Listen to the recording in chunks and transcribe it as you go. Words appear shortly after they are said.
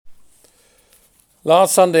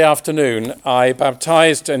Last Sunday afternoon, I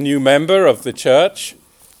baptised a new member of the church,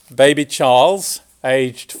 baby Charles,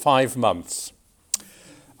 aged 5 months.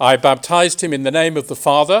 I baptised him in the name of the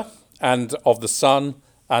Father and of the Son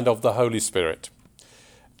and of the Holy Spirit,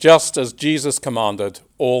 just as Jesus commanded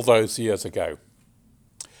all those years ago.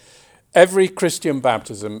 Every Christian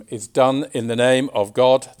baptism is done in the name of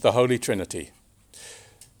God the Holy Trinity,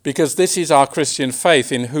 because this is our Christian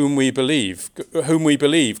faith in whom we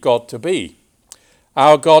believe God to be.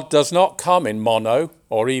 Our God does not come in mono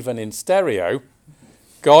or even in stereo.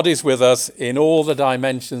 God is with us in all the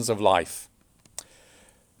dimensions of life.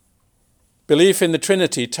 Belief in the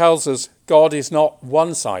Trinity tells us God is not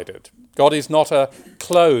one-sided. God is not a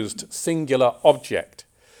closed, singular object.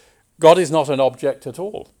 God is not an object at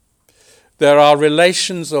all. There are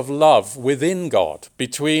relations of love within God,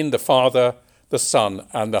 between the Father, the Son,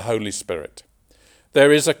 and the Holy Spirit.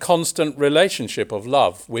 There is a constant relationship of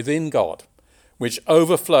love within God, which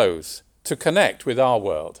overflows to connect with our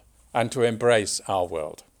world and to embrace our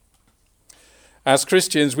world. As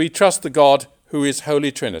Christians, we trust the God who is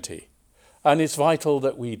Holy Trinity, and it's vital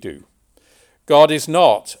that we do. God is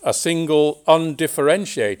not a single,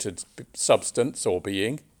 undifferentiated substance or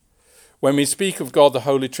being. When we speak of God the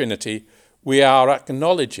Holy Trinity, we are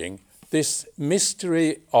acknowledging this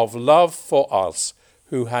mystery of love for us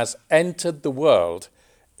who has entered the world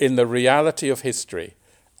in the reality of history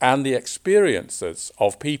and the experiences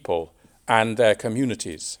of people and their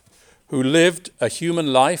communities, who lived a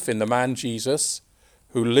human life in the man Jesus,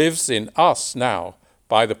 who lives in us now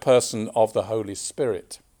by the person of the Holy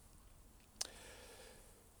Spirit.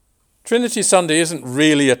 Trinity Sunday isn't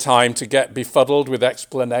really a time to get befuddled with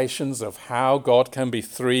explanations of how God can be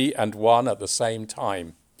three and one at the same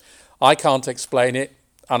time. I can't explain it,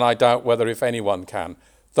 and I doubt whether if anyone can,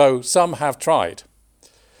 though some have tried.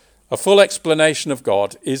 A full explanation of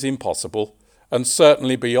God is impossible, and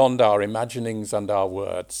certainly beyond our imaginings and our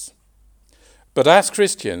words. But as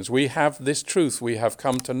Christians, we have this truth we have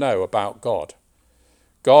come to know about God.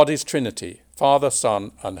 God is Trinity, Father,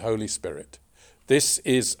 Son, and Holy Spirit. This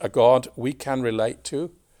is a God we can relate to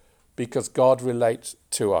because God relates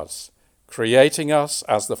to us, creating us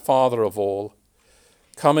as the Father of all,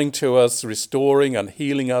 coming to us, restoring and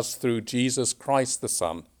healing us through Jesus Christ the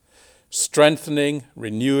Son, strengthening,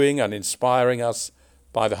 renewing, and inspiring us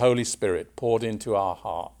by the Holy Spirit poured into our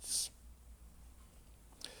hearts.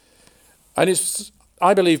 And it's,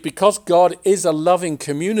 I believe, because God is a loving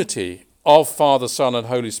community of Father, Son, and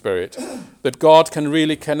Holy Spirit, that God can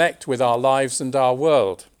really connect with our lives and our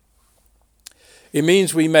world. It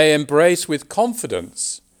means we may embrace with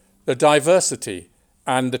confidence the diversity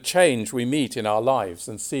and the change we meet in our lives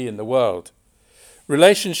and see in the world.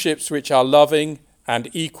 Relationships which are loving and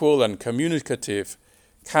equal and communicative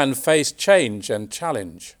can face change and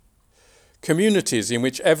challenge. Communities in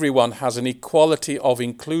which everyone has an equality of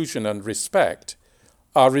inclusion and respect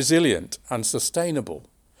are resilient and sustainable,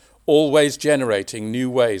 always generating new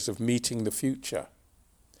ways of meeting the future.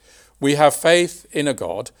 We have faith in a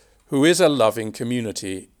God who is a loving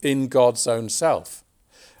community in God's own self.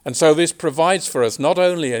 And so this provides for us not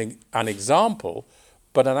only an example,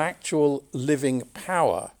 but an actual living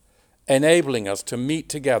power, enabling us to meet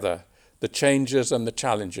together the changes and the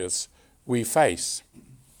challenges we face.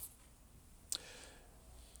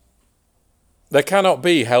 There cannot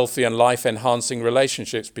be healthy and life-enhancing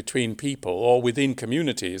relationships between people or within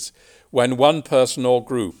communities when one person or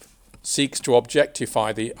group seeks to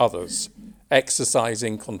objectify the others,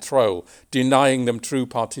 exercising control, denying them true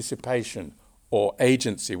participation or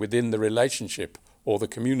agency within the relationship or the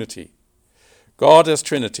community. God as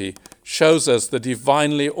Trinity shows us the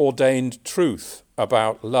divinely ordained truth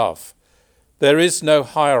about love. There is no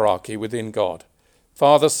hierarchy within God.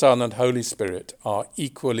 Father, Son, and Holy Spirit are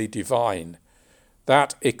equally divine.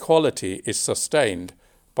 That equality is sustained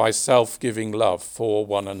by self-giving love for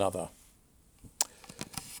one another.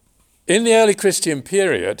 In the early Christian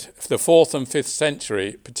period, the 4th and 5th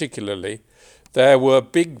century particularly, there were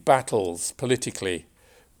big battles politically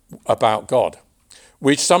about God,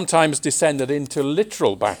 which sometimes descended into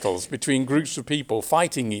literal battles between groups of people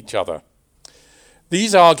fighting each other.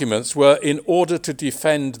 These arguments were in order to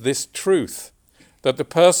defend this truth, that the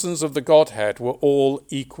persons of the Godhead were all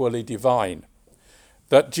equally divine,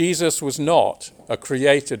 that Jesus was not a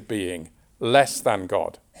created being less than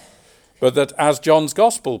God, but that, as John's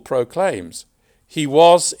Gospel proclaims, he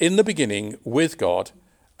was in the beginning with God,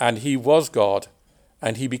 and he was God,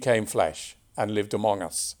 and he became flesh and lived among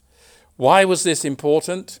us. Why was this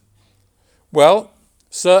important? Well,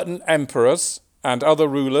 certain emperors and other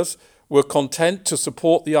rulers were content to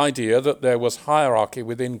support the idea that there was hierarchy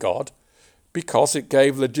within God, because it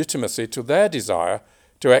gave legitimacy to their desire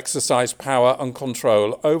to exercise power and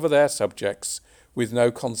control over their subjects with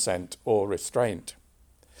no consent or restraint.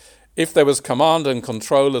 If there was command and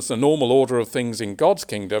control as the normal order of things in God's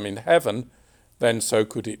kingdom in heaven, then so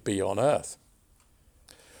could it be on earth.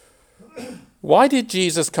 Why did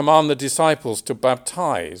Jesus command the disciples to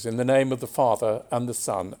baptize in the name of the Father and the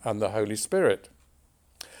Son and the Holy Spirit?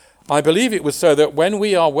 I believe it was so that when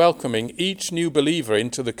we are welcoming each new believer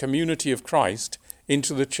into the community of Christ,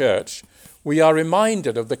 into the church, we are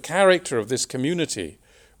reminded of the character of this community,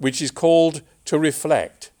 which is called to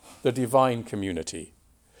reflect the divine community.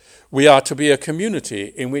 We are to be a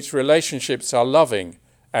community in which relationships are loving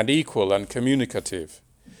and equal and communicative.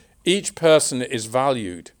 Each person is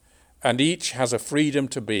valued, and each has a freedom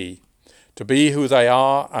to be who they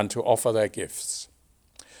are and to offer their gifts.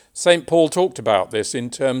 St. Paul talked about this in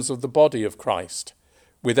terms of the body of Christ,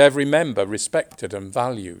 with every member respected and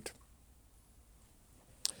valued.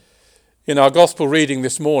 In our gospel reading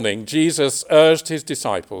this morning, Jesus urged his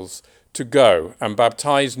disciples to go and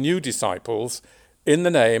baptize new disciples in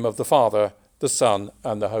the name of the Father, the Son,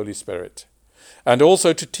 and the Holy Spirit, and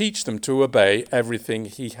also to teach them to obey everything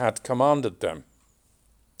he had commanded them.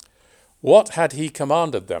 What had he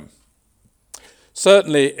commanded them?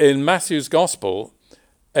 Certainly in Matthew's Gospel,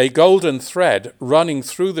 a golden thread running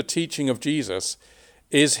through the teaching of Jesus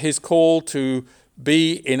is his call to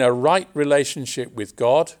be in a right relationship with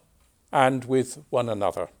God and with one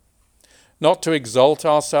another, not to exalt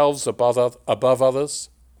ourselves above others,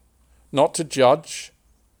 not to judge,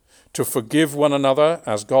 to forgive one another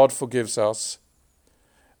as God forgives us,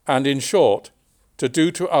 and in short, to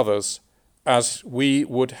do to others as we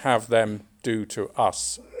would have them do to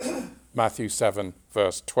us. Matthew 7,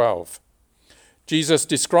 verse 12. Jesus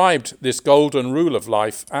described this golden rule of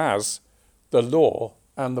life as the law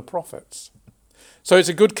and the prophets. So it's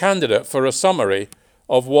a good candidate for a summary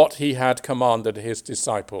of what he had commanded his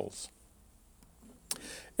disciples.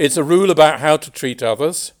 It's a rule about how to treat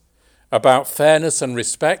others, about fairness and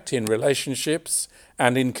respect in relationships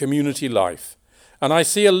and in community life. And I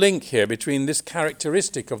see a link here between this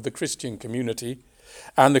characteristic of the Christian community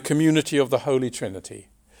and the community of the Holy Trinity.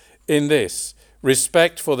 In this,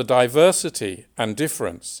 respect for the diversity and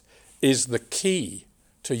difference is the key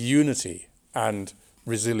to unity and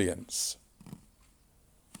resilience.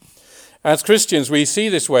 As Christians, we see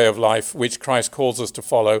this way of life which Christ calls us to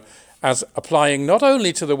follow as applying not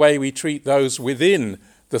only to the way we treat those within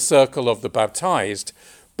the circle of the baptized,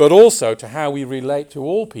 but also to how we relate to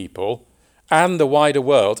all people and the wider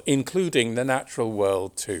world, including the natural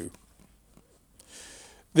world too.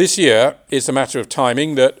 This year, it's a matter of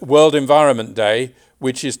timing that World Environment Day,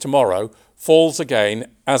 which is tomorrow, falls again,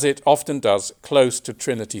 as it often does, close to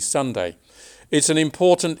Trinity Sunday. It's an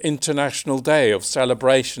important international day of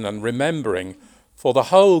celebration and remembering for the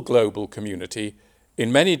whole global community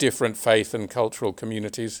in many different faith and cultural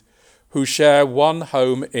communities who share one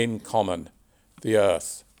home in common, the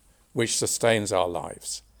earth, which sustains our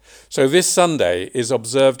lives. So this Sunday is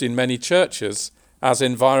observed in many churches as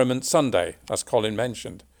Environment Sunday, as Colin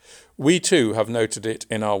mentioned. We too have noted it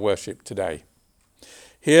in our worship today.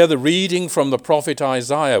 Here the reading from the prophet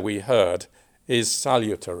Isaiah we heard is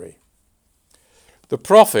salutary. The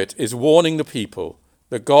prophet is warning the people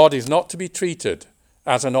that God is not to be treated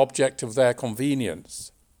as an object of their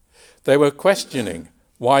convenience. They were questioning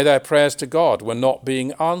why their prayers to God were not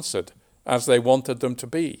being answered as they wanted them to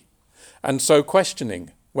be, and so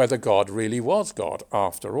questioning whether God really was God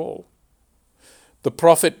after all. The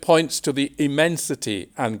prophet points to the immensity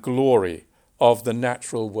and glory of the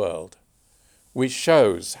natural world, which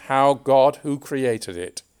shows how God, who created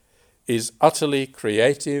it, is utterly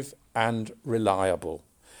creative and reliable,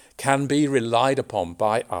 can be relied upon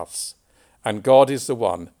by us, and God is the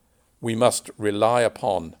one we must rely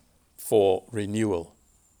upon for renewal.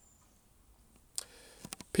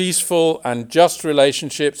 Peaceful and just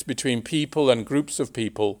relationships between people and groups of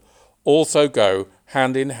people also go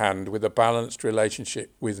hand in hand with a balanced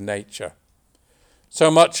relationship with nature. So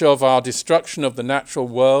much of our destruction of the natural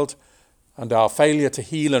world and our failure to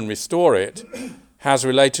heal and restore it has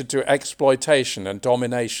related to exploitation and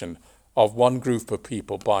domination of one group of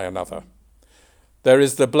people by another. There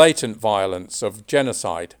is the blatant violence of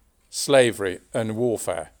genocide, slavery, and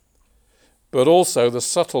warfare, but also the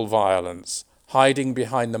subtle violence hiding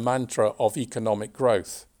behind the mantra of economic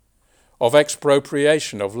growth, of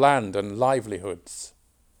expropriation of land and livelihoods,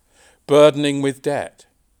 burdening with debt,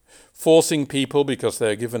 forcing people, because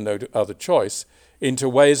they are given no other choice, into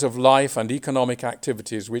ways of life and economic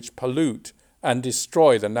activities which pollute and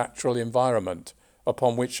destroy the natural environment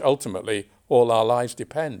upon which ultimately all our lives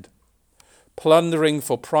depend, plundering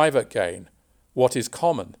for private gain what is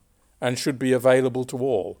common and should be available to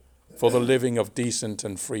all for the living of decent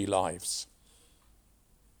and free lives.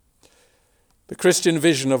 The Christian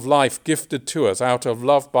vision of life gifted to us out of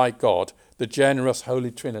love by God, the generous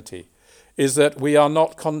Holy Trinity, is that we are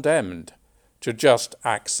not condemned to just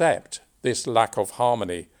accept this lack of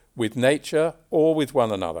harmony with nature or with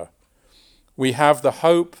one another. We have the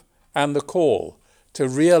hope and the call to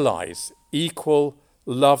realize equal,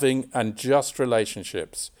 loving and just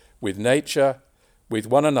relationships with nature, with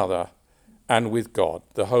one another, and with God,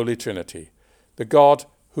 the Holy Trinity, the God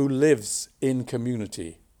who lives in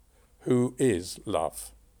community, who is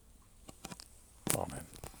love. Amen.